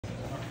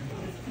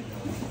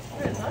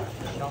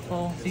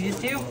Shuffle. See these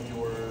two?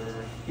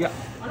 Yeah.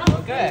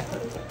 Okay.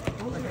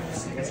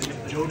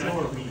 JoJo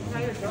or me?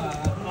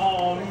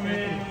 Oh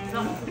man.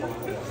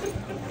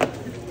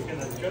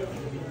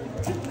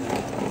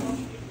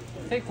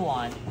 Pick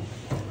one.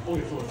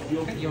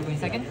 Okay, you're going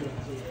second.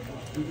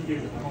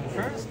 Going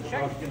first.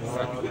 Check.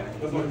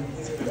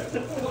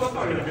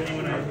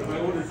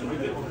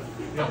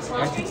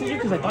 I texted you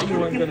because I thought you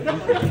weren't going to be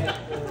here.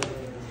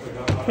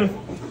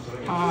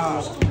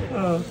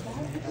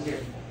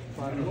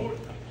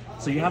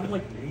 So you have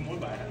like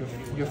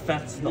your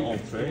fats the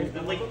ults, right?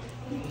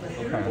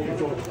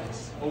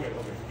 Okay.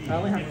 I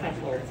only have 5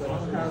 ults. I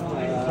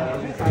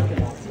don't have Kraken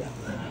ults yet.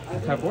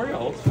 Have warrior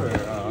ults for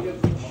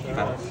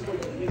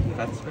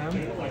fat spam?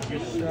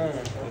 Sure.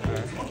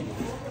 Okay.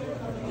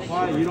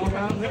 Why? You don't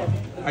have it?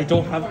 I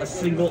don't have a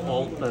single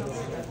ult that's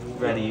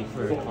ready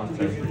for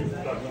content.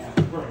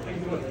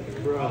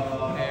 Bro.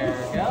 There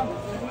we go.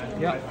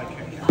 Yeah.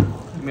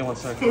 Give me 1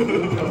 second.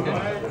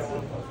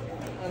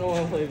 I don't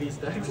want to play these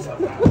decks.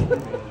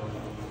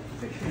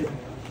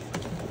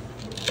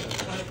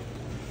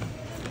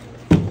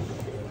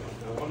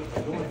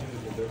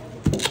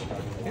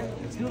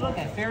 Let's go look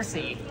at Fair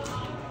Sea.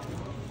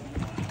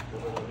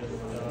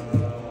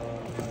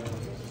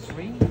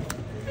 3.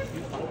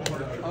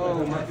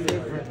 Oh, my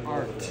favorite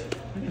art.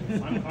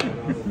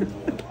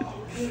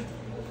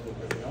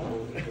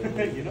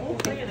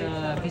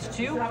 Page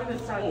 2.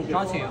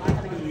 Draw 2.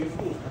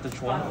 At the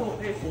Tron.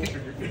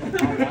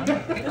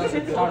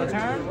 Start the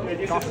turn.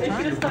 Draw the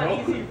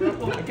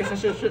turn. I guess I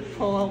should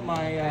pull out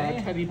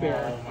my teddy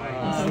bear.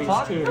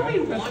 Clock. Too, right?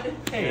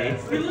 Hey.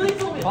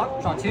 Clock.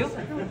 Draw 2.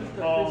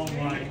 Oh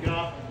my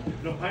god.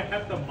 No, I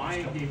have the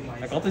mind game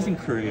I got this in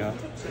Korea.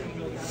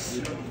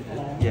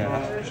 Yeah.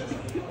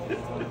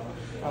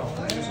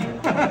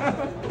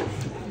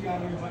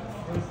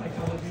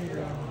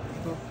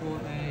 Go for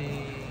a.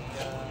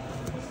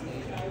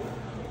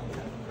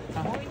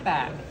 Holding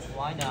back.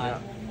 Why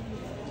not?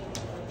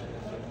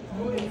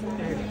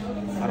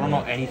 I don't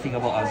know anything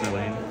about Azur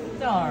lane.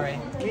 Don't worry.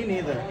 Me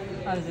neither.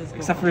 I'll just go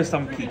Except for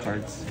some key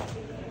cards.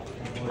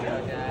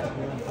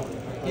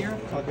 here.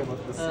 Talk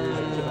about the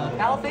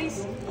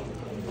Palace.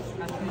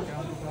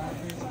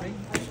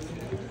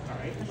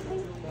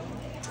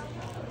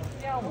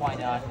 Yeah, why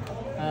not?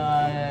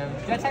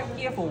 You attack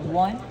here for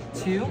 1,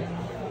 2,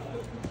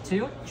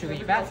 2. Trigger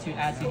your back to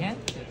add to hand.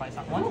 Find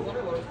some 1.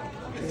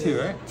 2,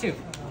 right? 2.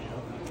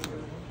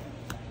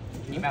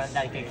 You might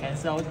that get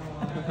cancelled.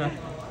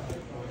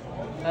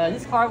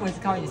 This card was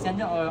card in the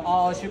center or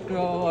all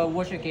Shipgirl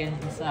watch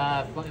against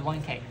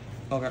 1k.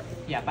 Okay.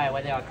 Yeah, by the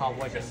way, they are called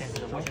watcher since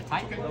the watcher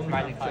type,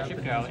 rather than called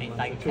Shipgirl in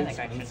like 10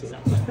 action, so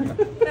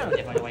they're a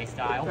different way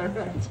style.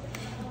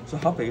 So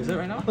how big is it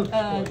right now? It's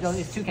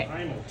 2k.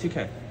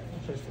 2k.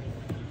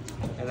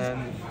 And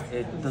then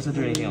it doesn't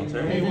do anything else,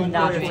 It right? did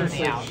not do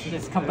anything else.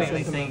 It's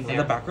completely sitting And there.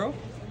 the back row?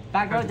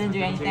 Back row didn't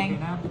do anything.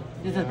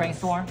 This is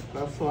brainstorm.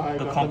 That's why I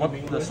The got combo,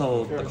 the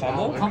the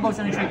combo? Combo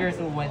suddenly triggers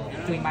when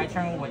doing my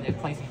turn when they're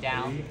placing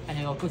down, and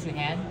it'll go to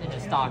hand and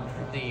then stock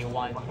the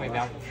one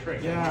graveyard.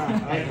 Yeah.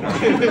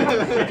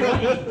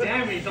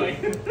 damage, like,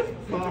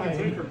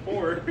 Fine. for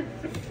 4.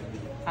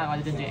 I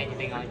didn't do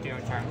anything on your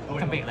turn.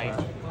 Completely.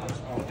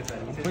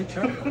 Wait,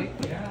 sure.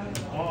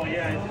 Oh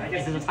yeah, I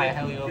guess This is a fire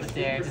heli over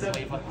there, just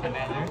wait for the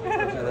commander.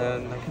 And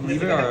then I can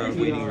leave it our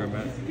waiting room,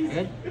 right?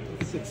 Good?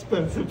 It's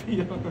expensive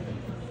PR.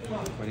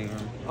 Waiting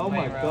room. Oh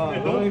my Wait,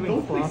 god, don't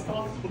even play flop.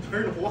 stop till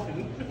turn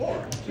 1.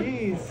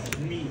 Jeez.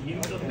 Me, you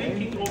know, the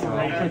thinking over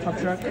I'll play right. Top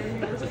Track.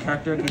 It's a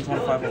character gains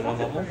 1/5 on 1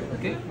 level.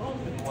 Okay.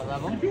 What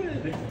level?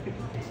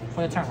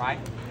 For the turn, right?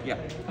 Yeah.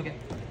 Okay.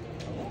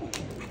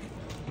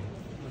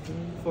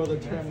 For the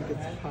turn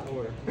gets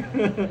power. I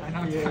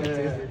know it's trying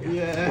to do.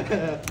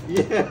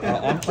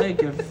 Yeah. On play,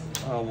 give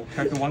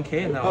character 1k,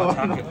 and then I'll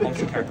attack it.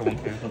 Also character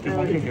 1k. I'll give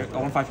 1k here.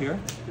 1/5 here.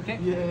 Okay.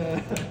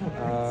 Yeah.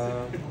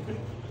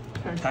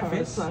 Attack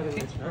phase.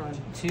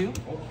 2,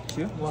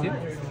 2.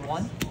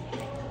 1,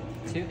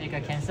 2. It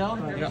got cancelled.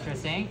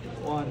 Interesting.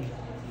 1.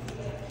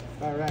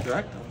 Direct.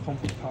 Direct. Home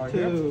power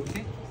here. 2.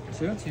 Okay.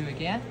 2. 2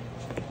 again.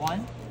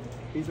 1.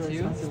 These are 2.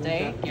 expensive.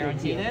 Stay. We got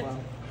Guaranteed as it. well.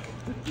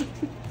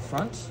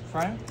 Front.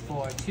 Front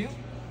for 2.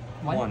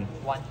 1. 1.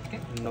 1. Okay.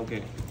 No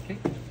gate. Okay.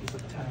 These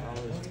are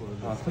 $10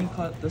 for Clean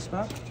cut this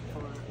back.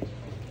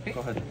 Okay. Go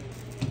ahead.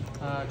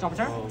 Drop a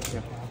turn.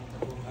 Yeah.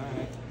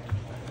 Alright.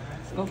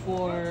 Let's go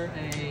for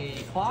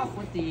a cloth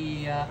with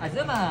the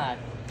Azuma.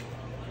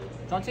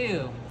 Draw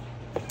 2.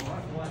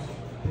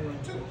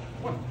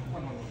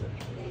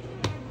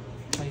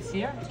 Place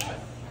here.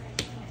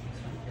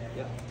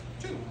 Yep.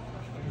 Can't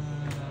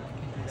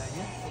do that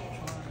yet.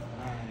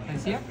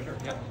 Place here.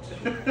 Yep.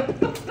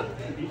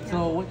 So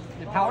what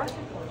the power?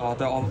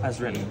 They're all as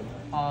written.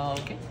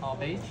 Okay, all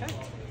base check.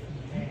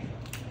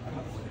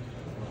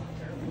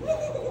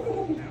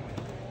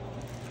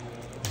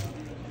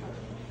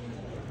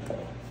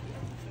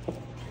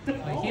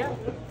 Right here.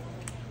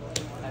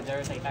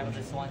 There's a type of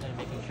this one and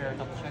making sure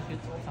double check it.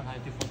 Sometimes I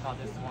do forgot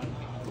this one.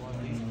 One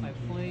of these type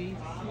plays.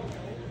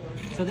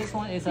 So this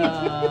one is a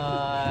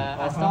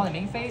start on the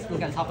main phase.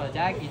 Look at the top of the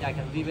deck. Either I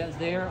can leave it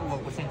there or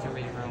we'll send to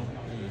reading room.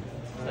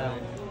 So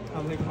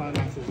How many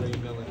climaxes are you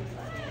milling?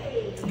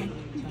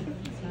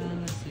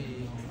 let's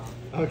see.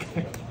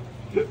 Okay.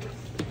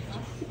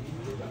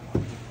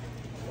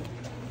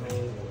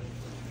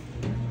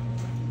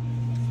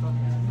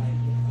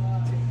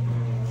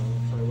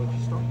 Sorry, what'd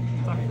you start?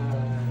 Okay.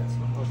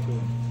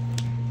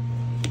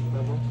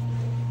 Level.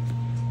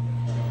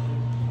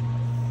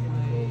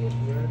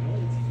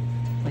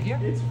 Right here.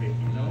 It's fake,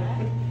 you know?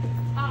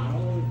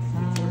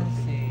 Let's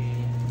see.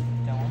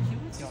 Don't want to do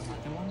it.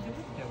 Don't want to do it.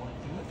 Don't want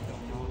to do it.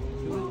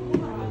 Don't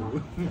want to do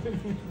it.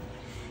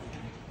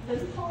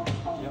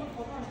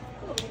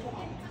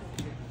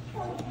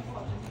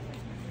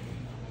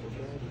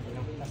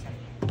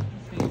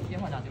 Yeah,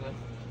 why not do it?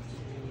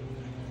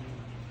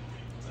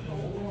 No,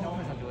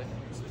 let's not do it.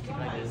 Let's keep it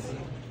like this.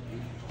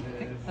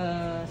 Okay,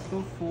 let's go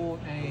for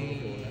a...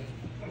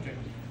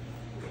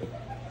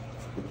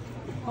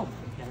 Oh,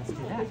 yeah, let's do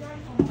that.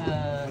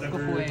 Let's go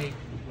for a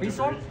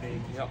resort.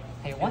 Yep.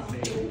 Pay 1.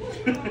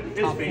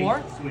 Top 4.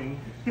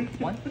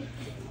 1,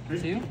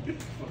 2,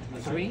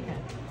 3,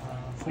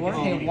 4.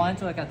 Pay 1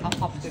 to like a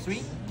top is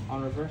 3.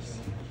 On reverse.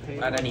 Pay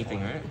Add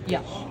anything, right?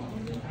 Yeah.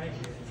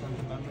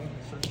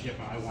 Yeah,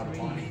 but I want a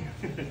body.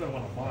 I don't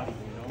want a body,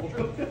 you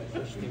know?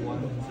 61,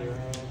 0.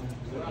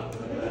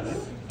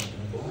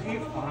 Okay,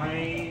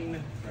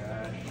 fine.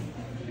 Crash.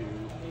 2.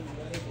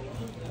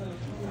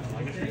 I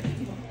guess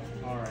you.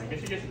 Alright, I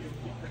guess you get.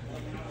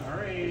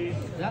 Alright.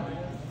 Yeah.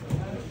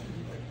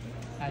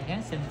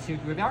 Again, send it to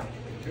graveyard.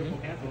 Careful,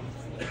 careful.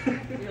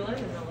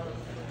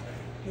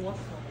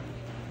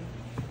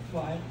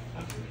 Why?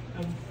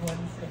 I'm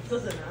 1/6.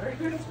 Doesn't matter.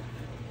 You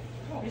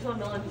just want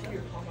to mill into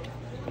your combo.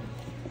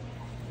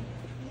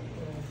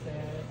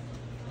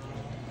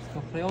 Let's go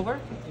play over.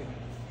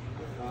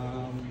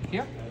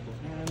 Here.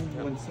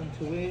 And Winston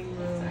to wing.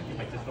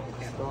 Like this double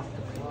Stop candle.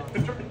 the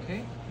clock.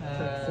 Okay.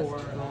 Check 4.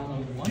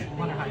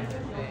 1 or higher.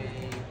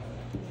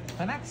 A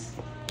climax.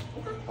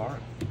 Bar.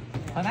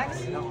 Climax.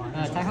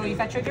 Tackle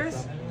effect triggers.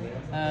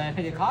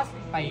 Pay the cost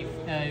by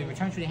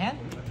return to the hand.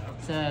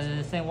 So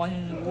send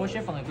 1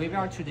 warship from the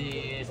graveyard to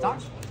the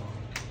start.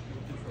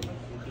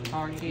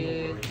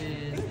 Target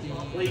is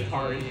the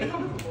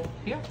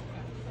here.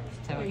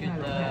 Target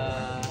the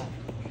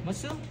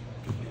Musu.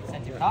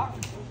 Send to card.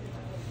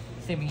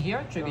 Same thing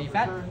here. Trigger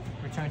effect.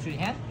 Return to the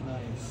hand.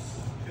 Nice.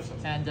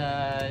 And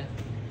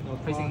No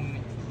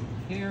placing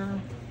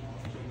here.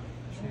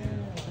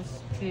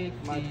 Let's pick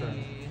My the turn.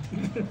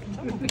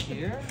 jump over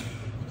here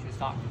to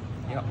start.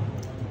 Yep.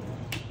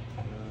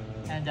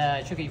 And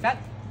trigger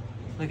effect.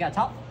 Look at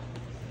top.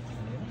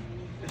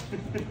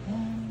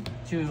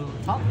 To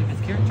top, if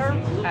it's character,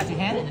 add to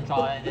hand and then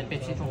draw and then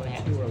pitch it from the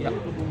hand. Yep.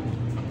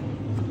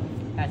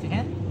 Add to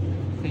hand.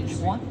 Pitch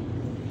 1.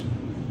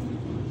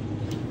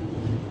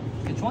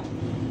 Pitch 1.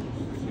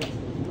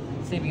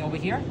 Same thing over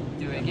here.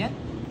 Do it again.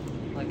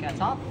 Look at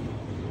top.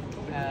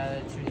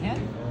 Add to the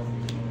hand.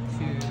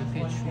 To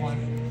pitch 1.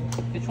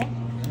 Pitch 1.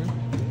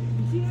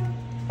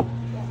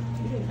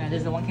 And this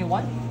is the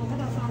 1K1.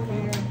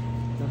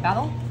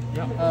 Battle.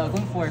 Yep.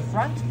 Going for a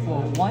front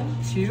for 1,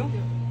 2,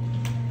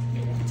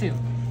 2.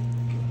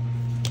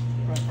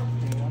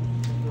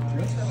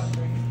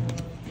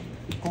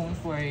 Going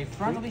for a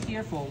front over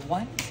here for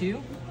 1,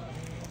 2,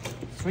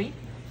 3.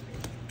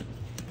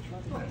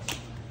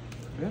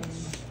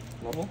 Yes.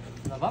 Level.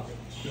 Love up.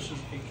 This is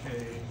AK.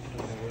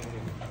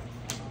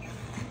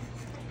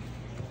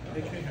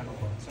 AK handle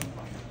button.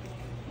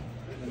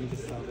 I need to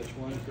salvage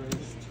 1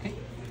 first. Okay.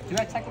 Do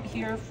I attack over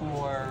here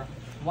for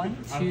 1,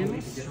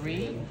 2,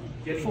 3,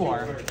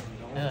 4.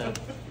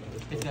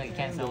 It's gonna get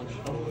cancelled.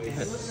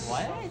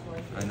 What?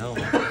 I know.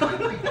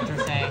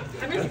 Interesting.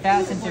 You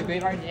pass into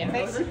graveyard in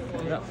face.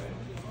 Yep.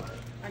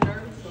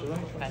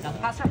 Pass down the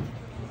pass turn.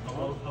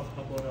 How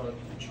about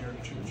a chair,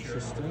 2 chair?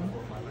 System.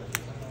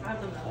 I have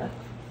them now.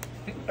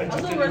 I just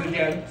Also, did worth it it.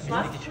 again. Last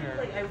Make week, sure.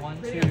 like, I 1,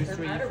 played 2, it, doesn't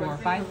 3, matter, 4, but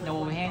 5. No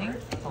overhanding.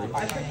 Oh,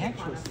 5 turn hand.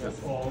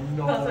 Oh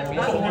no. That's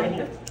one.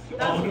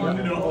 That's one.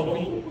 No.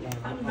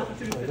 I'm not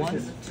doing this.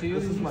 1, 2,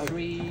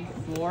 3,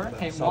 4.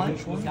 Okay, 1.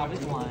 Salvage 1.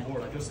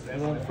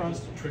 And then front,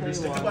 Trigger pay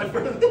stick 1. by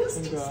furthest.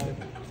 And drive.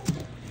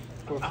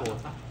 For 4.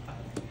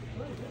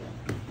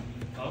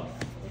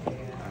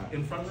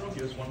 In front row,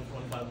 here's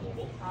 1.5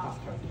 global.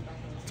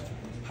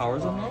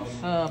 Powers on those?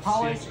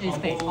 Power is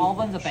base. All of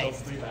them's a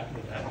base.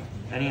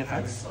 Any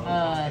effects?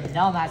 None of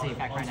them has the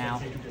effect right now.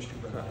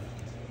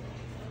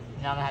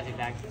 None of them has the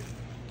effect.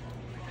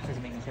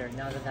 Just making sure.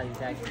 None of them has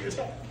the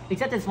effect.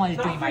 Except this one is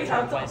doing my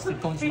turn, but it's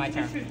going to my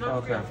turn.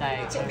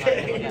 Okay. So look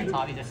at the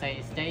top, either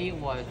say stay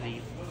or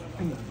leave.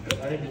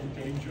 I am in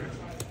danger.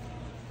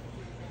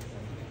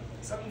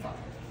 7-5.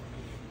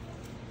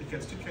 It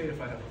gets 2K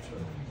if I have a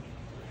turn.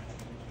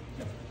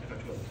 If I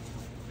kill it.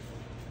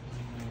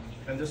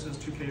 And this is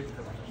 2K if I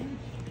have a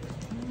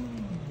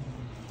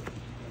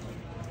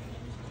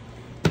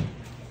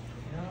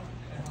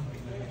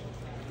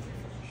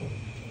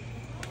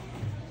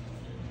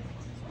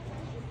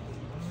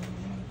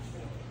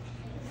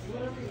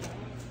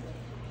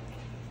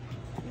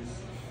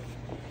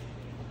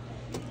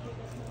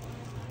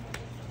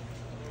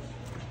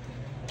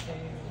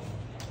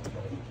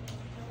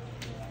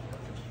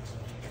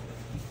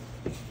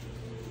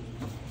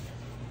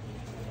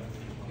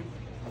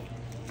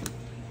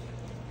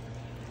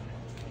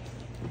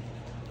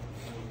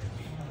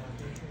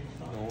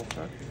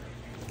Yostar.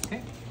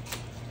 Okay.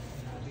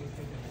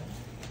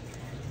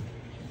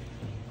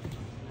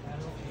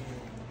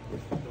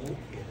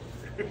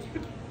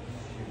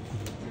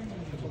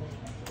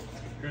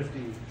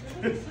 Christy.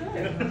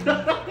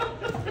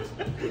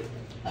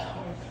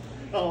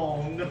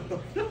 Oh no.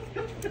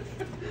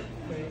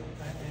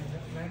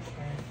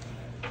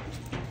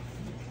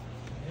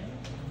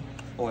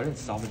 Oh, I didn't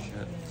salvage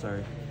yet.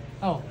 Sorry.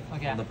 Oh,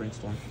 okay. On the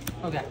brainstorm.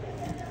 Okay.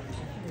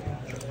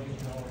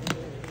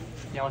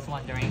 Yeah, I was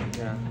wondering.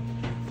 Yeah.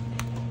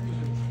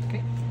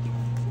 Okay.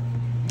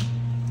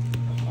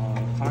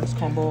 Comics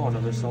combo on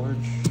reverse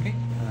salvage. Okay.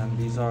 And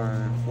these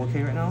are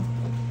 4K right now.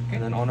 Okay.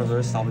 And then on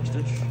reverse salvage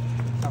ditch.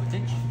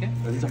 Salvage. Okay.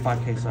 These are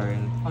 5K, sorry,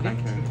 and Okay.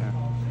 9K.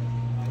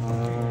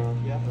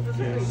 Yeah.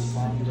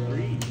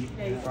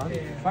 Front.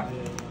 Front.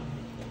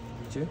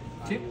 2.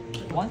 2,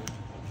 1.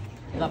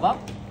 Love up.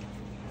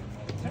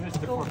 Let's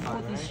go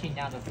for this sheet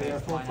now. The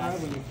first one.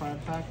 5 when you fire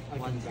attack.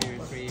 1, 2,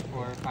 3,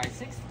 4, 5,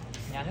 6.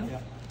 Nano. Yeah.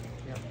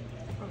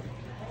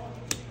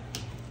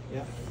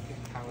 Yeah.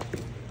 Power.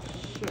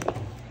 Sure.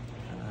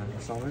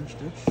 And salvage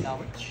ditch.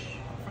 Salvage.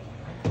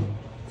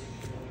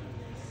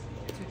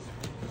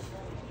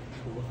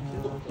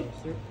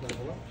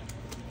 Level up.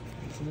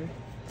 And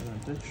then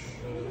ditch.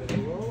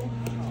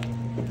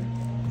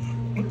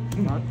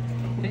 Front.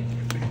 Okay.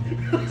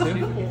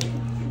 2,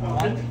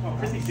 1.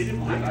 Christy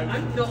didn't win.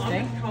 I'm still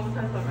Stay.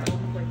 traumatized by my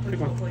own like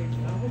personal plays.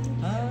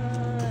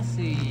 Let's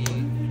see.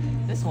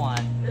 This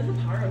one. There's a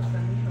power of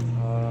sending from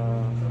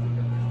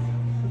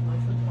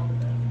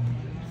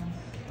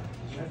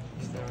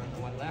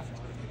One left.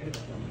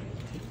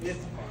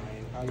 It's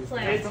fine.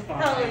 play. It's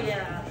fine. Hell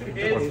yeah.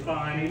 It's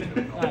fine.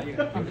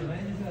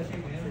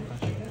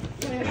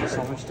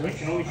 Salvage ditch.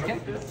 Okay.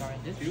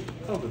 Starting this.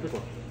 Oh, the big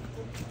one.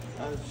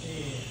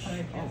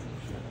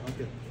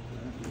 Okay.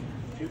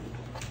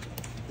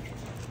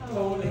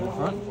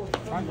 Front.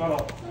 Front.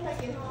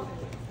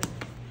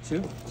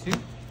 2. 2,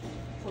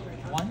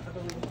 1.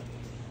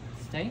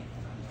 Stay.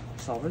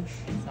 Salvage.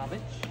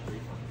 Salvage.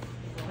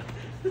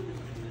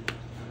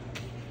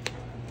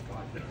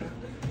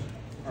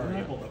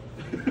 Alright, hold up.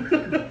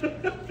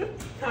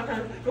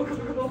 Go, go,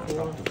 go,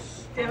 go.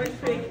 Damage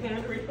fake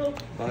hand real.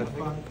 Go ahead.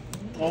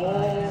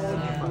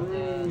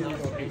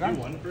 Okay, do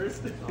one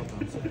first.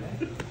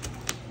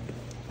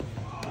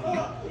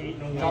 Ain't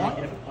no way Dollar?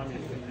 to get a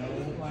punish. No.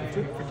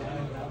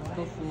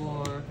 Go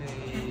for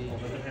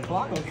a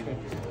block.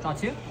 Draw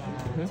 2.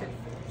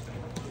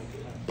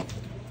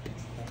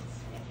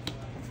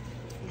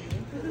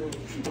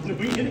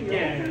 Doing it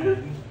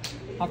again.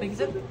 How big is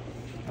it?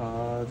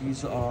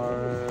 These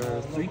are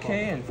 3K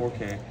and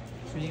 4K.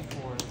 3,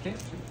 4. Okay.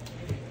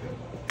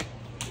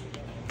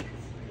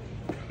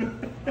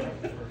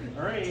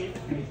 Alright.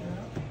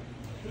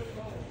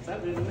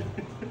 7.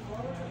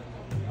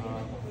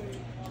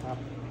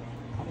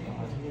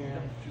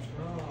 Here.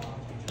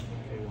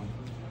 What?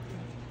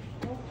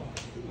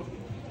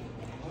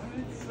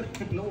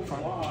 No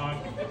block.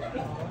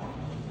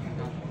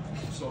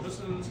 So this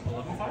is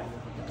 11.5?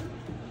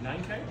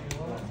 9K?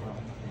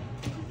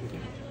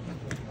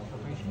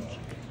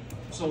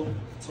 So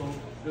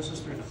this is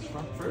 3 times.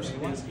 First is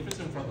if it's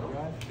in front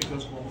row, it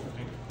goes roll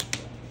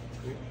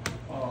 15.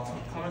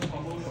 Comment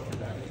combo is up to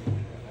that.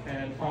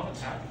 And on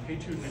attack, pay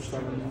 2 next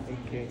turn.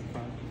 8K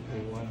front.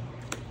 A1.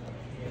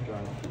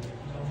 Drive.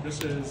 This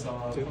is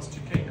plus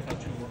 2K if I have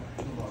 2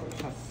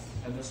 bars.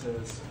 And this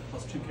is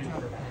plus 2K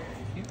per.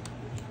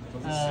 So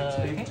this is 6,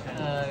 8, Okay.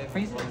 10.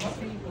 Brainstorm.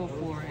 Go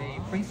for a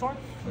brainstorm.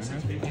 6,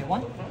 8, Okay,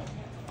 1,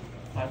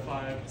 5,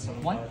 5,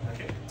 7, 1, 5.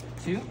 Okay.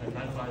 2, And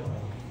 9, 5.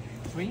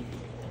 3,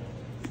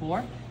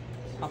 4,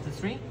 up to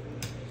 3.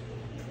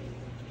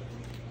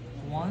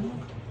 1,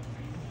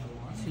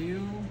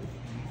 2,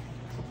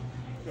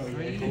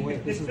 3. Oh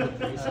wait, this is the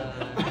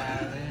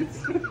It's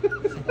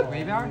the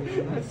graveyard.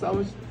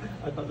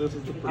 I thought this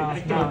was the No,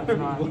 it's not. It's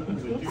not. Do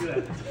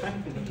that.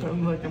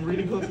 I'm like, I'm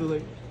reading close to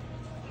like,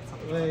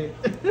 wait,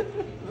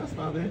 that's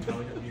not it.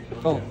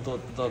 Oh,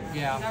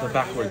 Yeah. the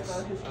backwards.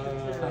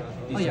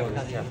 Oh yeah,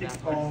 because Yeah. it's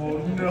Oh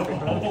no.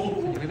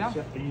 the graveyard.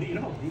 You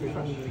know,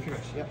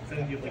 Yep.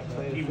 send you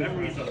like new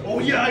memories of. Oh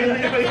yeah. You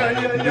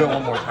do it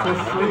one more time.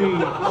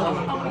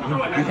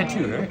 You hit 2,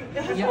 right?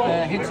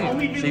 Yeah, hit 2. So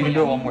you can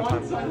do it one more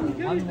time.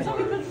 One more.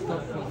 Go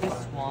for this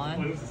one.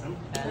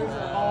 And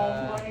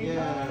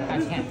Yeah. I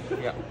can't.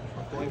 Yeah.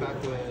 Going back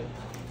to it.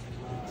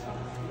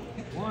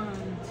 1,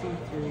 2,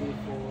 3,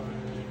 4,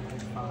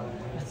 5,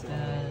 And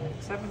then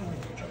 7.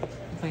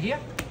 for here.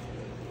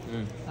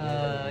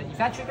 If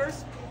that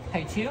triggers,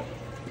 pay 2.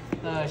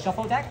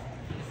 Shuffle deck.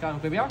 If you have a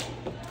graveyard,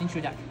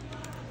 into deck.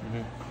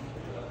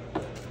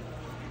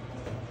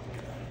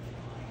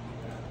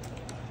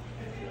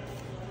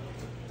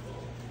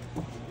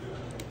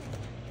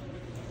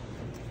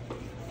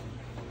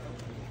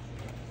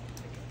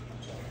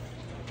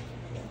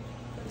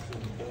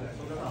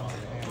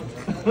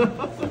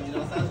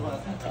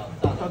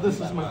 Oh, this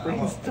is my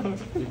brainstorm.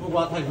 你不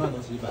刮太永远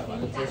都是100吧？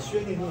这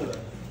薛定谔的，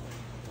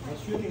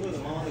薛定谔的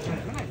猫会看。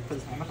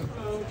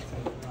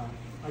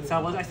 I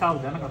saw what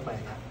I'm not gonna play.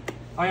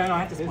 Oh yeah, no, I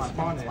have to It's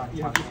spawn it.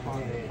 You have to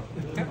spawn it.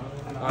 Okay.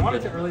 I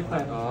wanted to early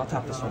play. I'll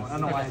tap this one. I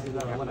don't know why I did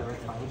that, but whatever,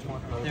 it's fine. Which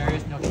one? There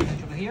is no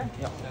change over here.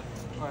 Yep.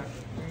 Alright.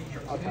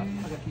 I'll tap.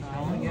 Keep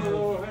going again.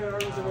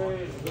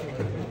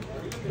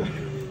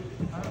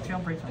 Two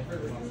on break time.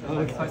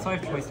 So I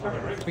have choice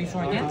target. Free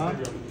sword again.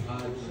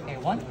 Okay,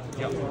 one.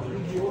 Yep.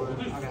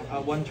 Okay.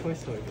 One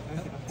choice target.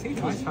 Two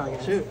choice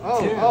target. Shoot.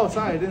 Oh,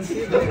 sorry, I didn't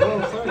see that.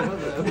 Oh, sorry.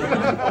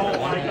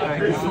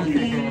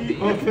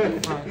 Okay.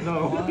 No.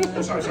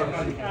 Sorry.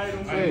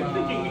 Hey.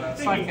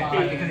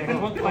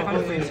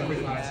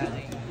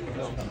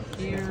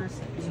 Here,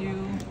 2,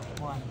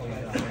 1.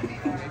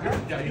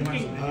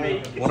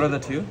 What are the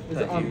two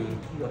that you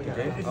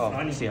okay? Oh,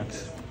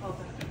 CX.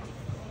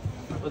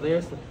 Oh,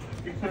 there's the.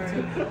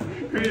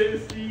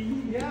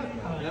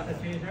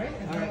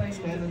 Alright,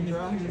 Stand and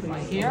draw.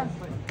 Right here.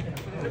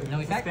 No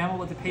effect. Spammable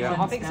with the So patient,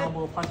 how big is it?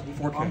 spammable plus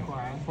 4K.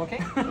 encore. 4K?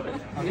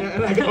 Yeah,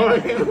 and I go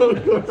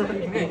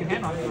Okay, you can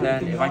hand on it. Then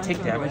if I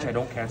take damage, I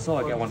don't cancel.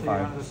 I get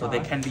 1/5. So they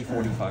can be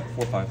 4/5.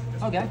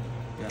 Okay.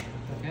 Yeah.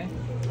 Okay.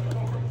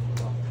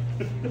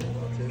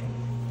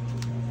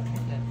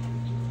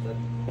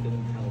 That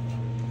didn't help.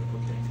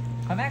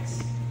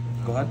 Climax.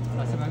 Go ahead.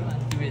 Let's do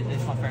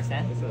this one first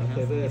then.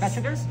 Okay, this. Effect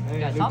triggers. Hey,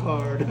 Got new top.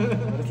 card.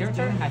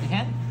 Character, add your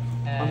hand.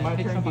 On my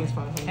Pick turn, from gains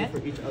 500 hand. for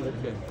each other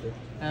character.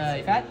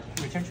 If add,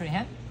 return to your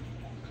hand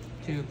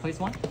to place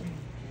one.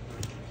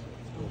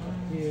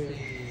 Here.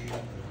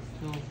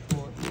 Go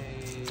for a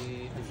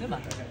Azuma.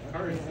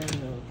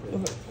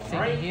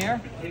 Same here.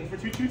 For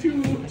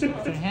 2/2/2.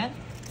 Return to hand.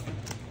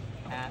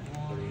 Add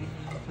one,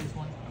 place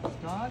one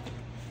dog.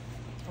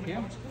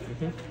 Here.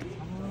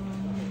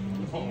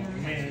 Oh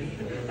man,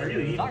 I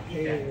really need that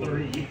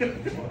 3.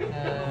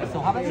 So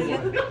how much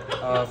again?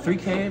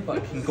 3K,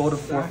 but can go to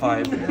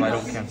 4/5 if I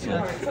don't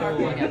cancel. So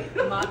again,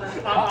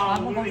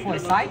 I'm going for a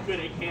side for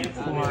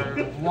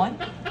 1,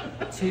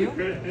 2,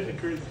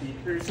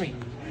 3.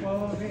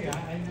 Well, okay,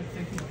 I'm just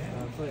thinking that.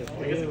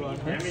 I guess if you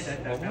damage that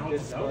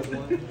balances out.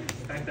 The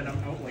fact that I'm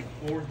out like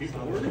 4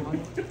 forward.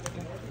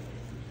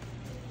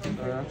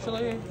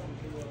 Actually,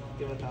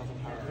 Give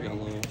 1,000 power.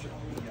 yellow.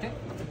 Okay.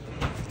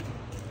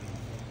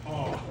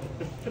 Oh.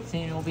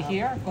 Same over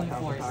here, going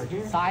for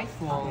side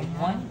for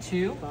 1,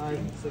 2. 5,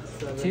 6,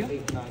 7, Two.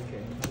 8, 9K.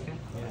 Okay.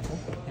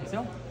 Think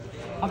so?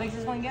 How big is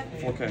this one again?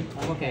 4K.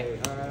 Okay.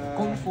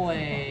 Going for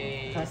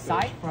a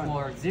side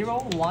for 0,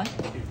 1,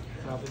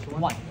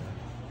 1.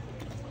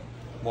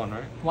 1,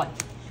 right? 1.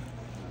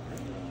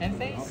 End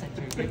phase,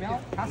 enter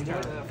graveyard,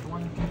 caster. For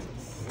one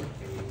cancels.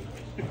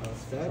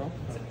 Step.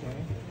 Okay.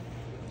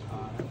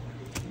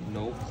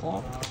 No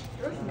clock.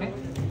 Okay.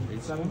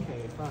 7K.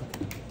 Front.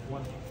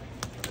 1.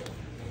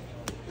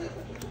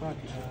 Front.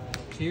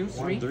 2,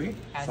 3. 3.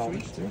 Add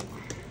Salvage 3.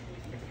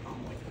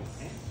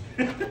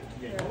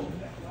 3.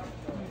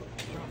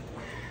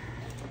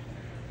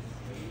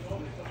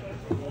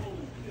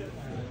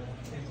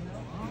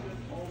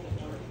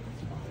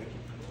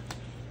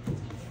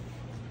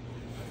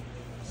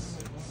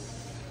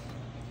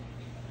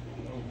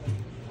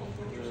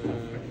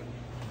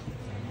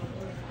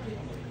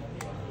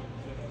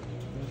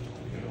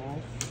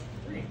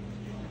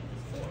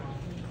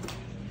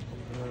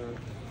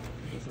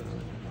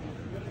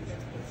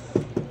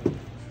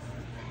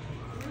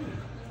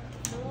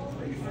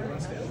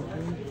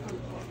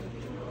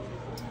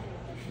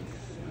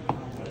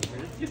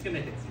 He's gonna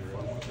hit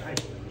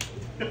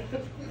 0.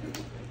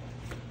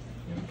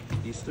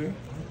 These 3.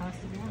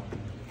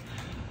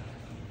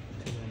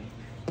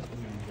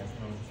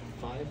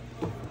 5.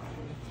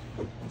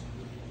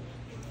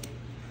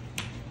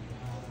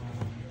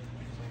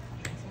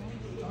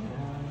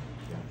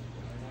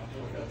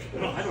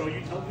 No, I don't know,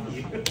 you tell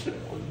me.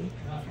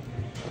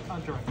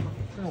 Conjure. I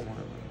don't want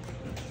it.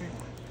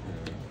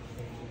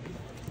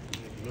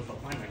 No, but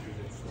mine actually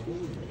did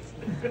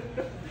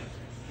still.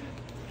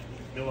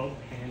 Yellow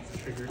pants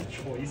trigger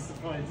choice.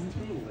 Oh, it's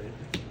too lit.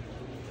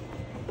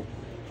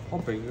 I'll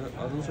bring it.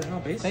 I'll lose right now,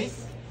 base.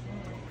 Base.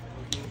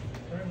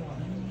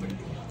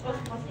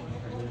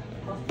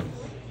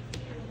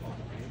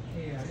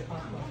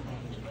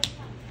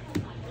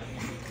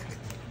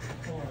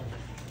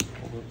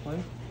 Overplay.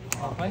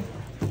 I'll play.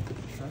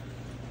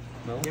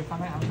 No. You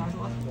find my avatar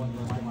left?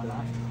 Why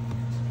not?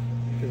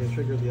 Because I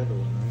triggered the other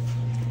one, right?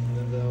 And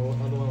then the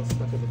other one was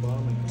stuck at the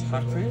bottom. And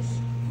Attack phase.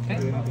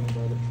 can't do Okay. anything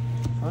about it.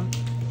 Front.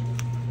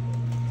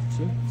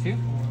 2. 2,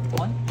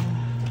 1,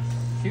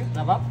 2.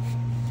 Level up.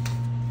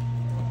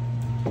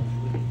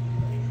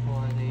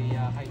 For the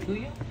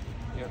Haikuya.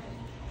 Yep.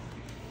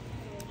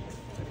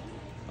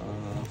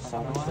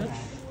 Salvage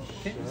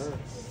Stitch.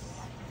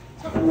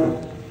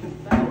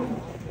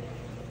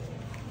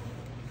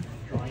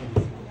 Okay.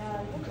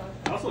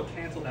 I also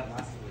canceled that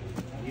last one.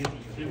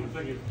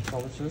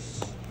 Salvage this.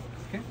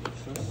 Okay.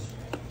 This.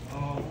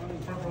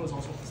 Front row is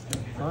also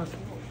Front.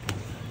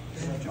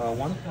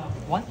 1.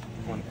 1.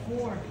 1.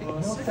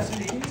 6,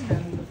 8,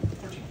 10,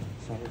 13.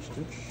 Salvage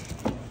Stitch.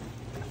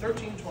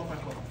 13, 12,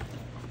 5, 12.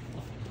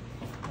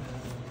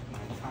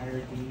 My entire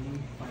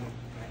team.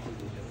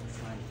 Actually, just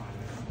slide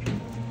fire.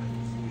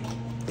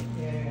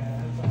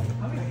 Yeah, that's all.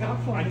 How many copies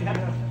I you have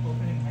have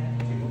opening hand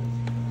too.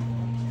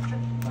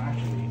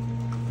 actually.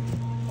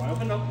 So I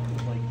opened up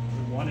with like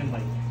one and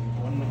like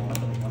one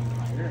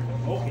higher.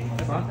 Okay,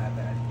 that's not that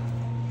bad.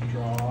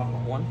 Draw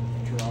One.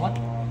 draw What?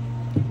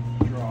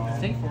 draw.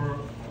 Six.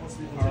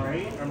 All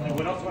right.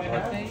 What else do I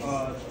have? Okay.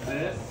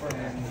 This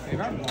and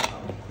Favor?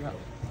 Yeah.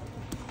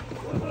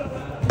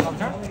 Top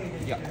turn?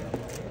 Yeah.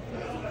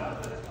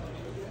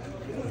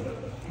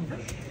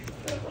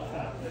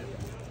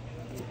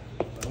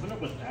 I opened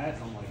up with that.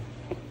 So I'm like,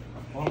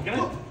 well, I'm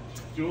gonna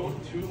do it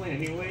with 2 lane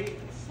anyway.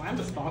 Slam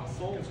the stock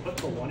soul, put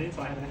the 1 in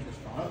so I have an extra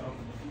stock.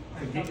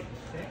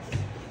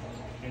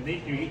 And they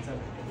do 8-7.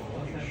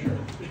 Sure.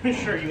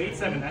 Sure, you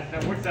 8-7.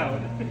 That works out. I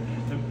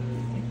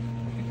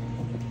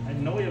had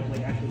no way of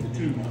like actually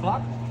 2.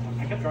 Block?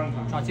 I kept drawing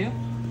cards. Draw 2?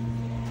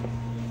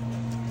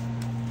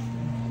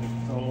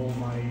 So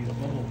my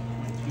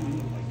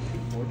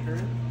 2/4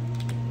 turn.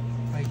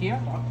 Right here?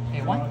 Block,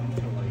 Okay, draw 1.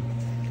 into like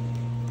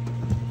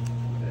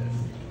this.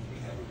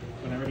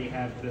 When I already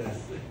have this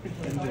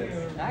and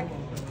this. Back?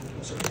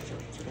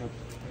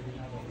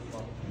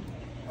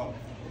 Oh.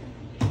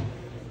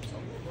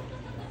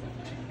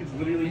 It's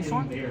literally Next in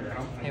one? there.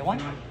 Okay, 1.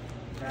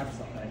 Grab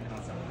something.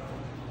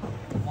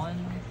 1,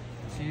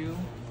 2,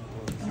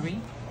 3,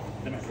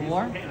 Then I freeze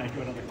 4. it, and I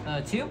do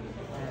another. 2?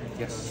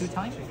 Yes. 2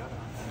 times?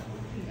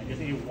 I just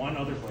need one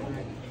other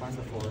flavor. Find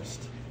the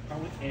forest.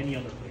 Probably any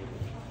other flavor.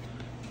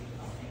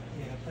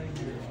 Yeah, playing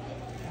your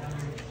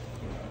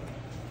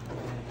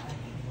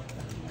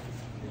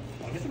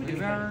I guess it would be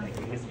River. kind of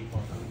like this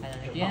before.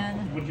 And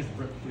again. Would just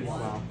rip this.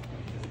 Wow.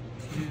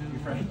 2,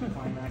 Refresh the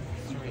climax.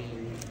 3.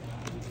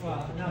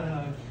 well, no.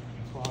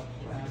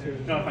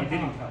 No, if I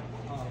didn't cut.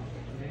 Oh,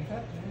 you didn't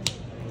cut?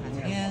 And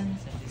again.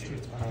 Send this to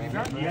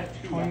River. You had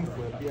 2 Coin left.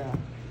 flip, yeah.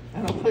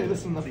 And I'll play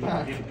this in the So you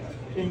back. didn't cut.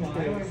 In Well, I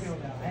always case. feel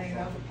that. I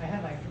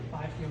had like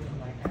 5 fields in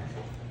my hand.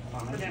 I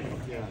can't.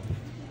 Yeah.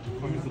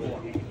 Use the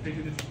block.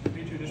 P2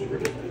 distribution.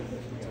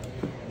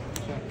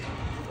 Check.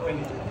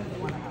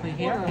 Play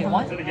here. Okay,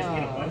 1. So they just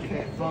need a bunch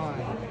Okay, of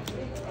fine.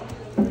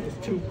 It's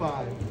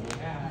 2-5.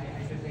 Yeah,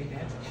 I just ate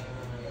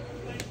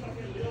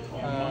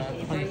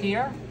that. Play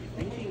here.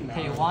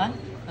 Okay, 1.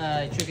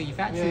 Trigger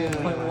effect to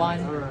put 1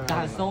 that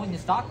has soul in the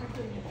stock.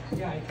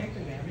 Yeah, I take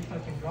the damage so I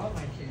can draw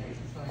my series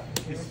so I can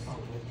give it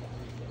combo.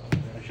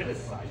 I should have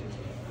decided.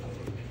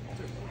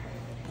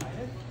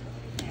 Decided?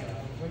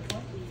 Which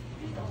one?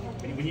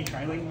 When you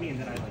tri-linked me and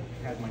then I like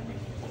had my thing.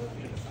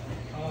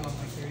 Oh,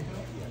 my series?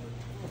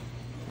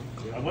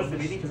 I was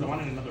debating because I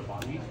wanted another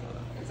body.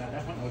 Is that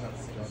one? I was at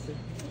 6.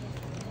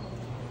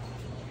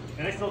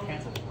 And I still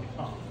canceled it.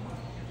 Like,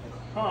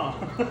 huh.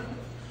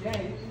 Yeah,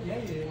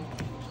 you did.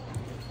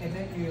 And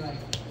then you like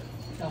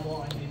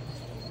double onion.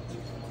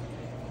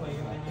 Play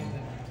your onion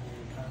and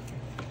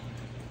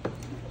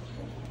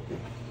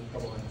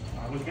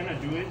I was gonna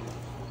do it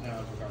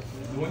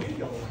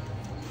regardless.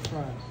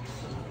 Right.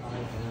 5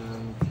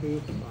 and 2,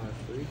 5,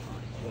 3.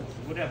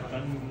 Would have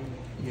done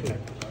the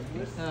effect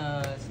regardless.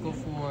 Let's go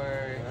for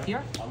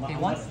here. Okay, 1.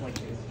 Unless like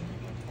this.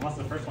 Unless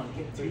the first one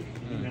hit 2,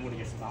 and then would it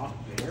get stopped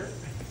there?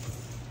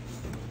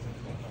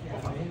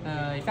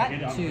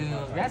 Effect to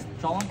rest.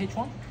 Draw 1, pitch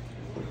 1.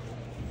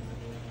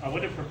 I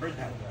would have preferred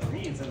to have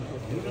 3 instead of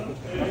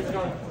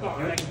 2.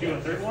 Or I could do a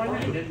third one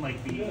and then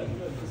like be.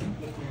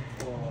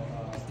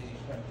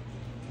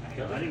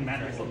 That didn't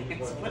matter. I still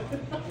canceled it.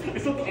 I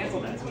still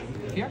canceled that.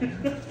 Here.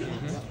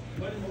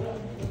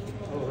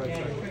 Oh, right, yeah,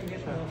 you right. couldn't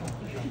get the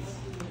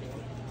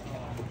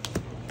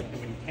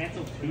When you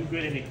cancel too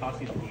good and it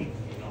costs you the game,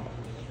 you know.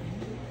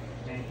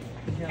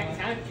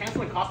 Man,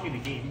 canceling cost me the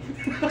game.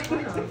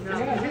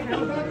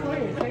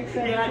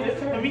 Yeah,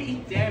 just let me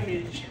eat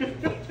damage.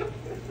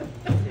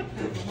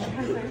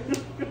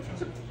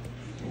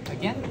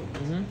 Again.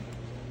 Mm-hmm.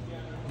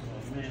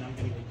 Man, I'm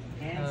gonna get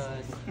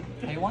canceled.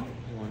 Pay 1.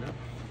 1 up.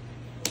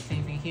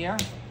 Same thing here.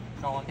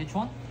 Draw 1, pitch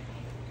 1.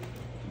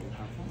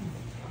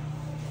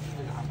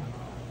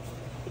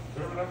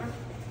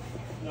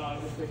 No, I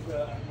just think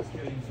I'm just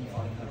getting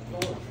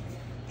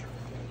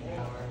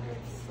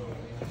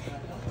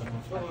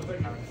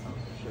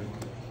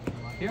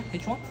Here,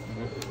 pitch 1.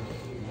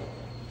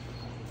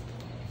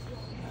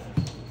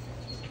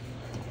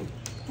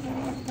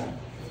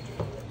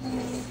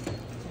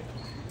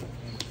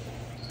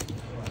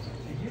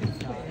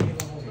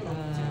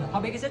 How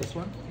big is it?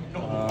 4.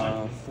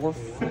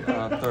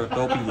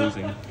 They'll be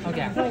losing.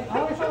 Okay. It's like,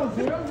 oh, it's all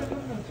 0, and then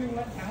the 2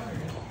 went counter.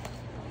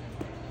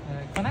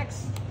 Connects.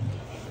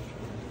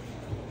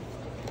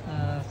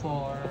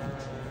 For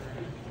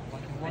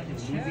 1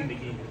 losing the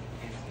check. game.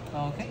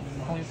 Okay.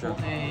 Going for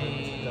a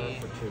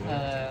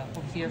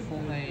over here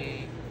for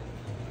a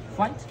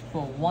front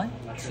for 1,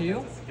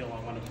 2, Skill I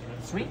want to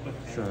 3.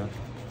 Sure.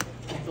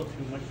 cancel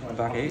too much. So I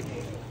Back 8.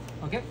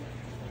 Okay.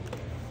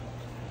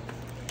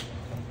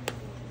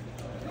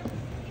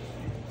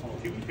 Well,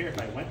 to be fair, if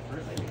I went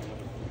first, I think I would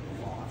have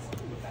lost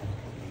with that.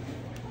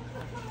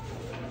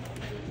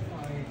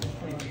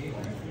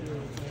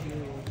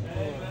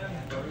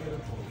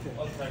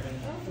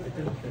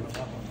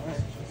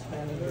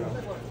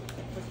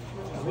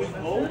 It was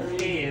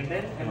okay, and then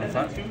What's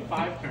then that? the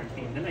 2/5 turn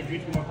came. Then I drew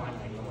 2 more climax.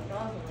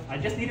 I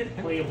just needed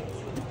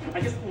playables. I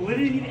just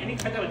literally needed any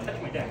card that would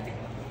touch my deck.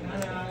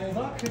 It's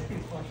not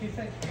Christy's fault. She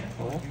said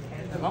cancel.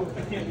 Oh.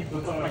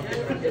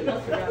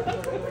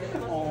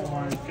 Oh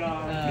my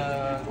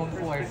god. Going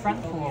for a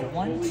front for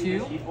 1,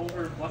 2, He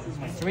over blesses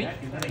my 3. deck,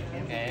 and then I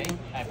cancel. Okay,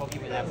 I bookie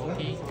with that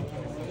bookie.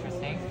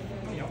 Interesting.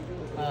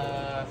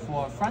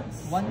 For front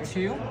 1,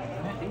 2,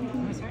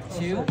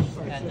 2,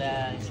 and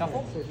then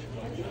shuffle.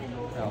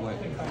 Yeah, wait.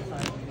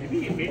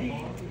 Maybe,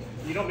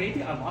 you know,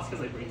 maybe I lost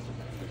because I brainstormed.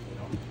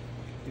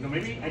 You know,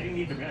 maybe I didn't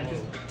need the brain. I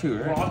just 2,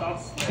 right? brought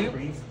out Two.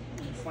 brains,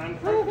 slam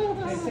card,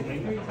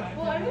 swing.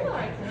 Well, I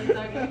realized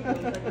that game was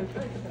like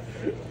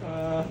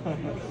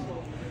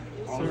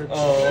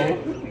Oh.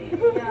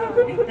 yeah.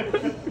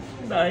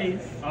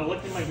 Nice. I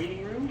looked in my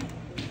reading room.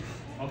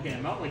 Okay,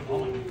 I'm not like all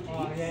my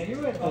Oh, yeah, you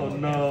were Oh,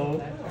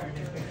 no.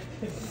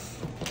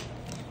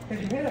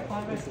 Because you hit a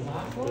climax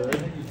last one, and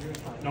then you drew a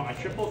climax. No, I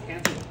triple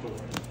canceled the door.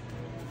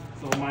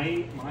 So my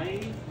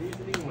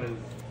reasoning was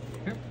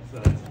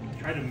to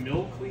try to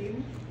mill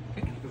clean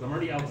because I'm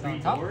already out 3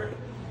 top. door.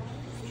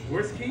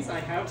 Worst case, I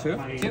have 2.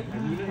 my Two. even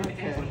hand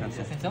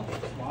Cancel. Cancel.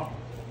 swap.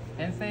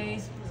 End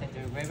phase. Send to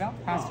graveyard.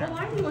 Pass Well, turn.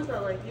 my idea was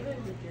that like even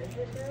if you did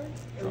hit her,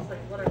 it was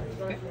like whatever, you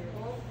got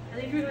playable. And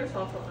then you drew your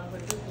soft spot, and I was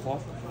like, this is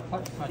Swap.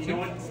 You know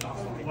what? Stop.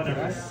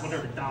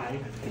 Whatever. Die.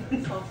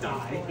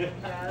 Die. yeah,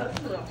 that's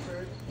really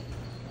awkward.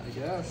 I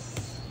guess.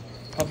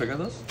 How big are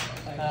those?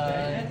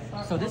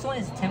 So this one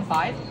is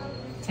 10-5,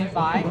 10-5,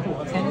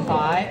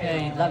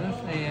 10-5, 11,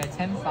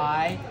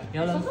 10-5,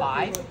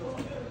 11-5,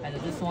 and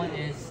this one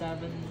is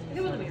 7.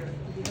 It was weird.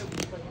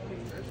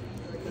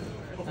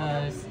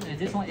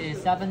 This one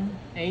is 7,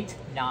 8,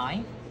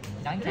 9,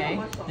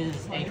 9K. This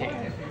is 8K.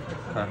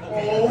 Okay.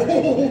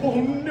 Oh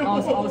no!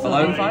 Also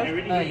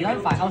 11-5?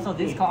 11-5. Also,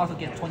 this card also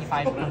gets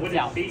 25 points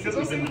out. Because I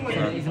was thinking like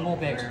So it's more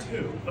bigger.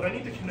 2, but I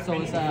need to connect. So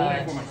it's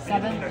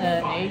 7,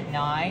 8,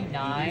 9,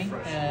 9,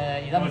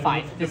 11,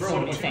 5. This is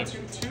the same.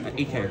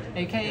 8K.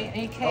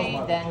 8K,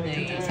 then the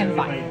 10, 5.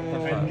 I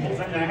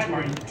had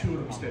Mario 2 of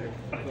them stick,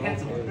 but I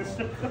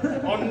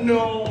canceled. Oh no!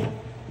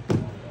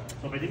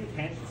 So if I didn't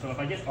cancel, so if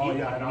I get 8 Oh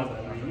yeah, out I of know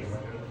the that. threes,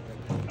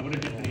 I would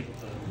have just been able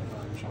to.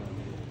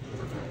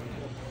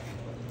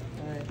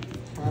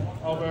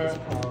 Albert.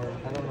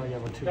 I don't know, you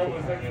have a 2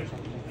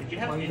 Did you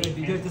have any?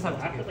 You just have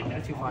after like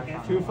that 2-5. 2/5 yeah,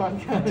 front.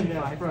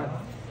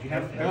 Do you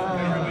have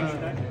every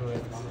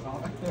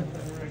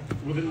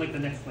within like the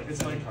next like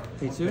 7 cards?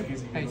 Pay 2.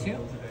 Pay 2,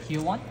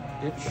 Q1.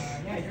 Itch.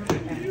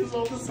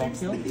 Stop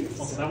kill.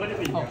 Oh, so that would have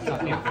been. Oh,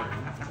 stop here.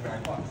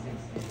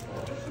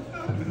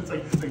 It's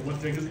like what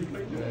deck does he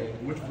play?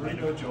 Which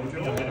Burrito,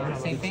 JoJo?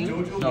 Same thing.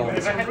 JoJo. No.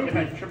 If I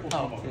had triple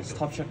combo. It's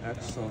top check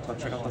X, so top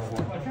check out the 4.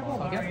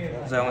 Okay.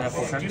 Because I only have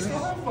 4 Do you still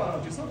characters.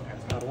 have? Do you still have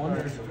pets? Add 1.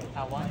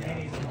 Add 1.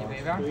 Send to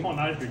graveyard. Oh,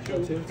 not if you're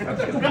 2.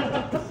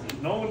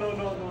 No.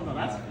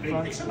 That's big.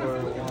 Pay 2, do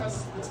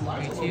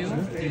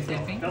the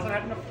same thing. Doesn't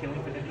have enough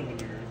killing potential when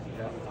you're.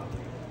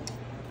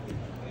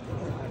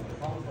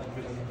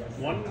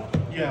 One.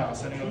 Yeah,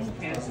 setting up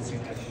cancels.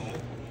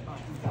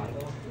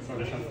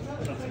 Sort of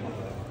shuts him up.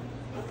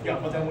 Yeah,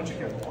 but then once you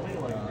get Wally,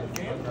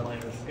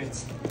 like,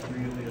 it's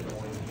really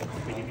annoying.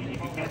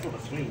 If you cancel the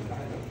swing.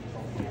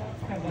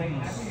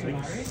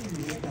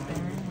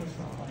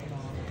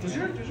 Does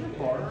your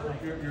bar,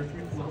 your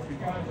 3 level 3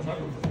 bar, does that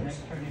reverse?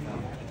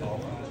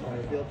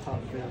 Build top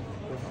field.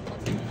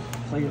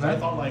 Play I event.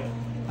 thought like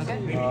Okay.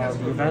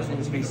 The event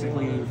is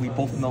basically we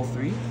both mill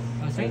 3.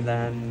 And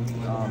then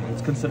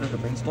it's considered a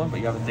brainstorm, but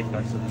you have a thick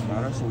deck, so it doesn't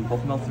matter. So we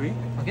both mill 3.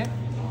 Okay.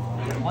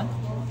 1,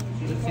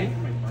 2,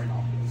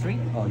 3.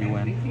 Oh, you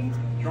win.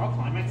 draw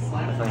climax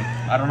slam. So,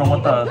 I don't know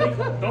what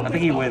the. I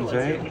think he wins,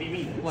 right? What do you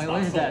mean? Wait,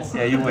 what is this?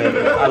 Yeah, you win.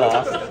 I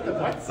lost.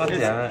 What? God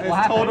damn it.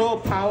 It's total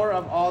power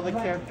of all the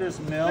characters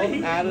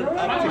milled added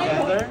up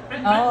together.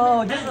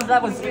 Oh, this is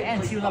level 3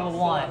 and 2 level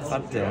 1.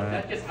 God damn it.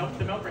 That just helps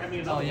them out for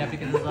having a Oh yeah,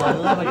 because it's a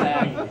level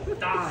deck.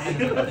 Die.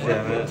 God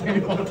damn it.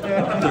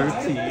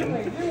 13.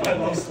 I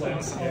love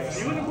slams.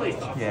 You would have played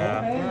stuff.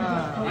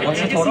 Yeah.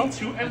 What's the total?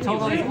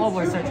 Total is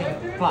over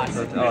 13 plus.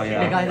 Oh,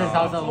 yeah. Because it's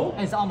also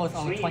it's almost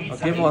over 20.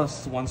 Give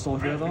us one soul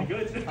here though.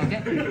 Okay.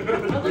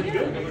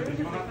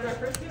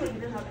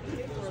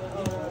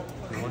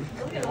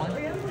 Okay, one.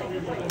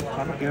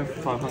 I'm gonna give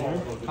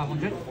 500.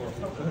 500.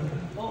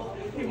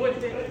 You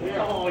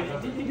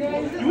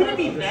wouldn't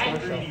be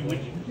that greedy, would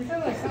you? You said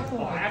like Saxo.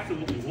 Oh, I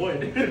absolutely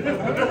would.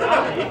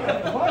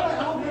 Why would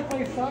Albert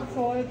play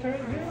Saxo on turn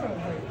 0?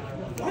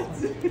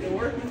 It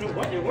worked.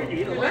 What? It worked. You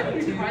either like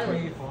it.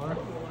 24.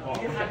 Oh,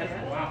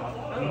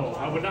 wow. No,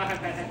 I would not have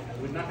had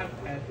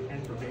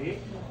hand for pay.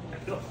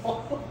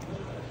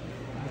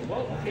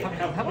 Well, okay, I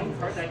have one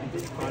card that I can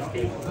just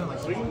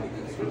swing,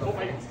 hope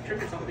I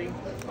trigger something.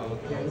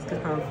 Yeah, this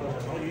could powerful.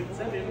 Oh, you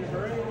 7,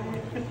 hooray!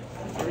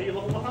 Hurry, a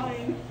little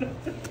behind.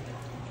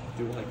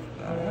 Do like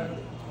that.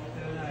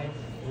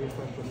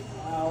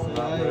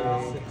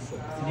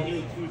 You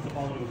need 2 to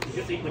follow.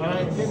 Just 8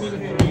 Alright, give me the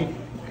 3.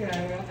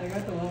 Yeah, I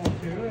got the level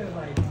 2 and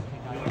like.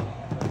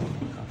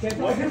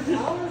 Alright,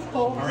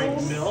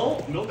 Alright,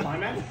 mill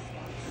climax.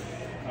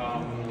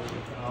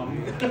 Alright.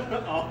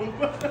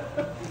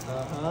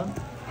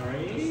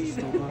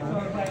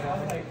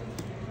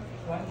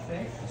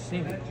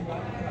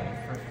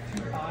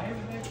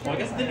 Well, I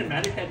guess it didn't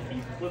matter if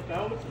he flipped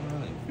out.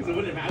 Because it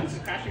wouldn't matter. I was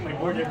just crashing my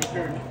board every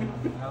turn.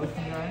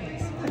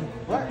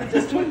 What?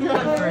 Just twin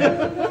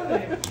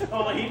drive.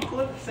 Oh, like he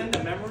flipped, send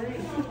a memory?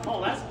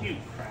 Oh, that's cute.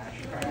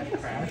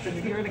 Crash. Should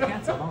we get rid of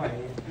cancel? Don't worry.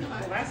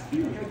 Oh, that's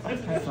cute.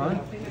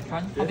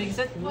 Front. How big is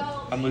it?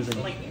 I'm losing.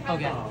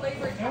 Okay.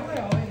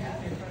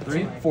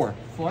 3, 4.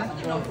 4.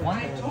 1,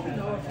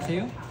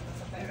 2,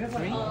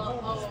 3.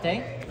 Stay.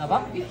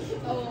 Level.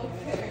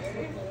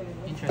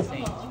 Interesting.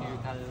 Here,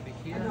 got a little bit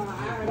here.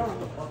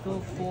 Go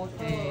for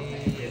a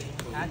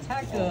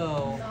attack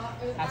go.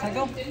 Attack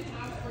go.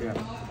 Yeah.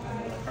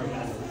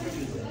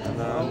 And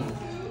then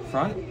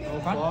front.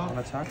 Front. On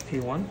attack.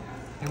 P1.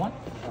 P1.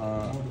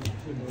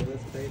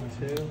 Let's pay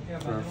 2.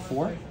 For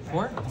 4.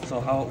 4. So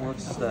how it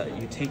works is that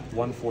you take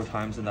 1 4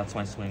 times, and that's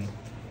my swing.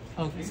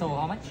 Oh, so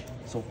how much?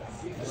 So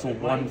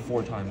 1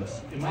 4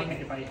 times. If I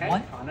had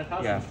One?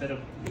 Kanatas Yeah. instead of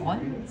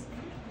 1.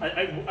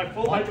 I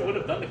full would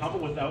have done the combo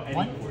without any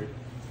One? board.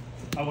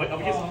 I would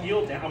just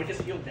heal down. I would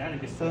just heal down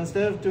and just. So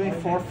instead of doing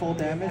 4 full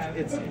damage,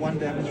 it's 1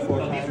 damage 4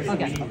 times.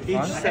 Okay.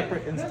 Each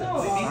separate instance.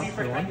 Maybe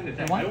for attacking the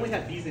deck. I only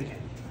had these in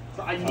hand.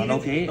 So I needed No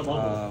gate. the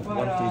level.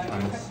 1 3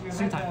 times.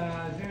 3 times.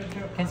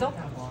 Cancel.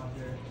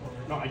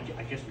 No, I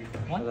just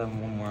refreshed. 1. And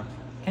then 1 more.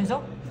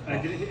 Cancel. And I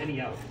didn't hit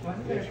any out.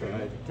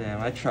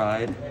 Damn, I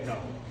tried. No.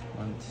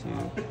 1 2.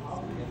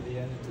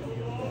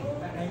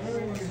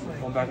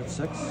 1 back at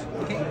 6.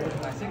 Okay.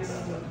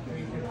 6.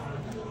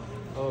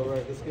 Oh,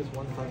 right. This gives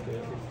 1 time to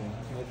everything.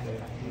 Okay.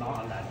 Not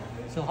on that.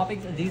 So how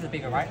big? These are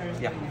bigger, right?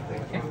 Yeah.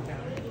 Okay.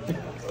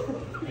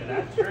 Yeah,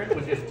 that turn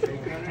was just 2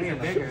 counters. You're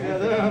bigger. Yeah,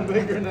 they're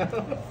bigger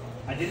now.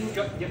 I didn't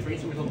get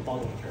brainstorm until the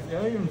following turn.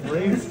 Yeah, you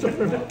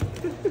brainstorm.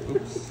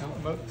 Oops.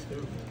 About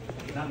 2.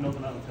 Not milk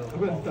them out until the I'm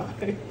gonna following.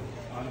 die.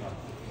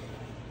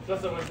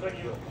 Just so much,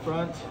 thank you.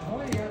 Front.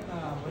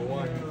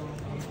 1.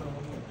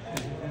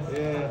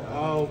 Yeah.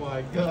 Oh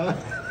my god.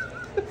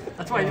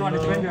 That's why you want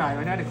to twin drive.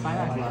 I know the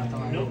climax last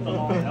time. Milk them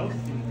all out.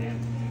 Damn.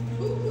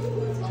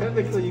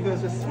 Technically, you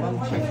guys just spun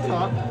check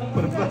top,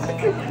 put it back.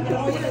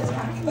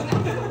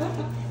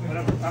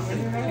 Whatever. I'm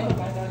gonna.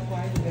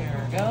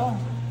 There we go.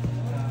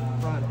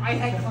 Front. I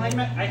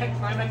had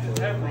climaxes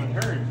every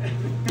turn.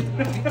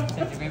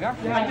 Send to graveyard.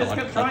 I just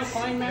kept trying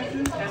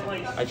climaxes and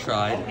like. I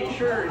tried. Okay,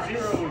 sure,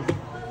 zeros.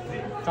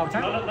 Drop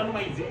turn. None of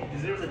my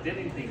zeros that did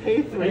anything.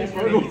 Pay 3 I just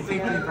for really these.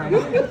 Take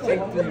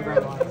 3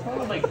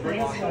 for like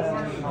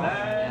brainstorm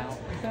that.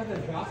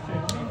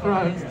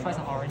 Front. Try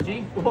some RNG.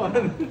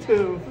 1,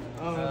 2.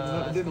 Oh, no,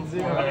 Let's didn't go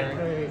 0. for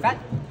Great. fat.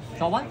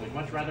 Draw 1. I'd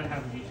much rather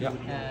have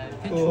utility.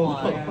 Yep. Pitch Cool.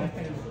 1.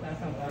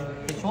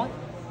 Pitch 1.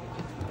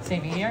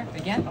 Same here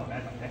again.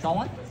 Draw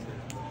 1.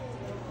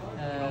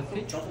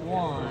 Pitch 1.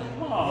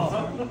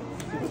 Aw.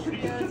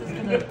 Yeah, just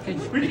gonna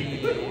pitch the.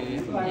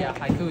 Yeah,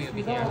 haiku will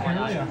be there. Why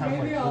not? I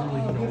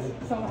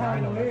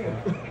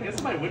guess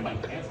if I win my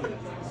cancel,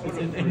 it's sort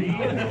of free.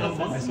 That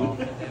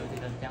would be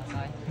the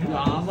downside.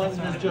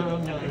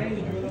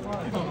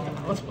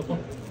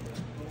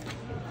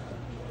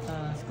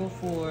 Let's go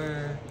for.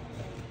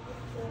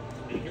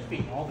 It gets me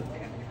all the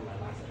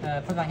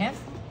damage. Put my hand.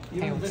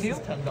 Pay 2.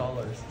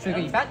 Trigger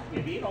effect.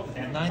 Maybe all the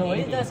damage. So what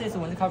it does is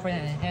when the card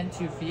friend and hand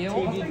to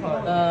field,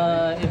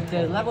 if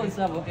the level is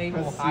level 8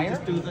 or higher,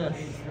 Do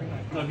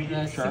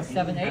this. 6,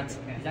 7, 8, is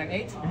that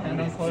 8?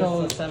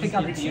 So pick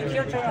up 2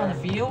 characters on the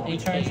field,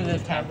 return to the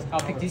hand.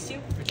 I'll pick these 2,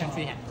 return to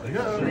the hand.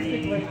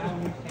 Three.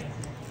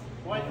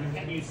 What?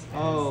 Can you?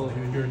 Oh,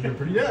 you're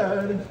pretty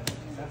good.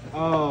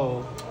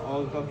 Oh,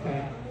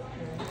 okay.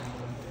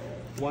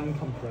 1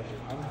 compression.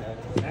 I'm dead.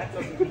 That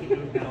doesn't mean you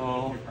don't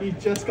Oh. He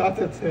just got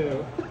to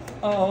 2.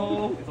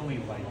 Oh. It's only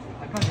like.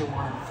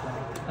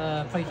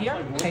 Play here,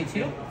 pay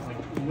 2.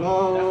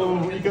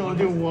 No, we gonna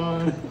do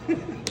 1.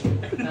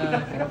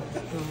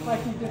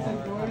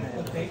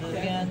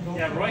 Again.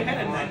 Yeah, Roy had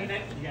a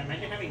 99. Yeah,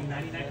 imagine having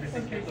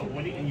 99% chance of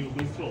winning and you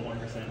lose to a 1%.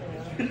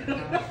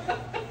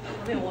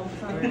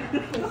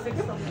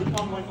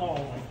 I'm like, oh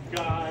my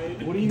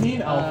god. What do you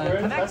mean, Alfred?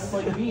 Connects. That's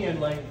like me and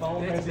like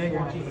Final Fantasy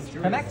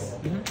 14. Climax.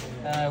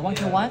 1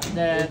 to 1.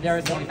 There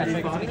is no effect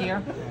trigger over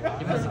here.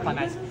 Even if it's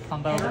climax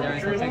combo, there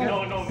is no trigger.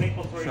 No,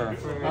 Maple Story. Sure.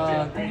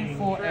 Going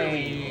for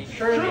a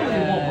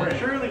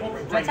Surely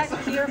won't break. attack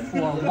here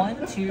for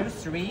 1, 2,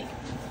 3.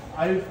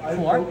 I've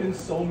 4. broken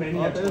so many.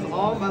 Oh, there's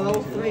all my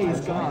level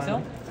 3s gone.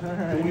 So,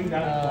 Doing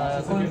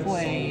that. going for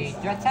a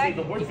direct attack.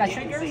 If that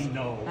triggers,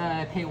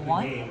 pay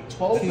 1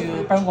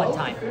 to burn 1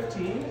 time.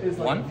 15 is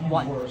like 1? the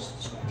 1.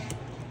 worst.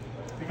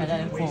 And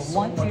then for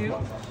 1, 2,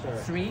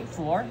 3,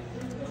 4,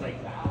 Like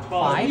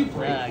 5, it's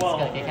 12.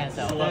 gonna get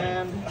cancelled.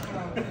 And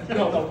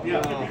No,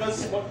 yeah,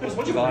 because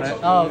what you Got it.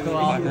 Oh,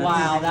 god.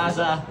 Wow, that's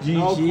a.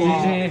 no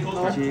GG.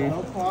 clock. GG.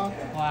 No clock.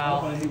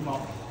 Wow.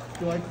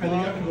 Do I I think you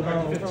have to go back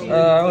to 15.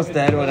 I was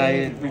dead when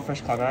I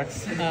refreshed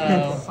climax.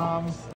 Oh.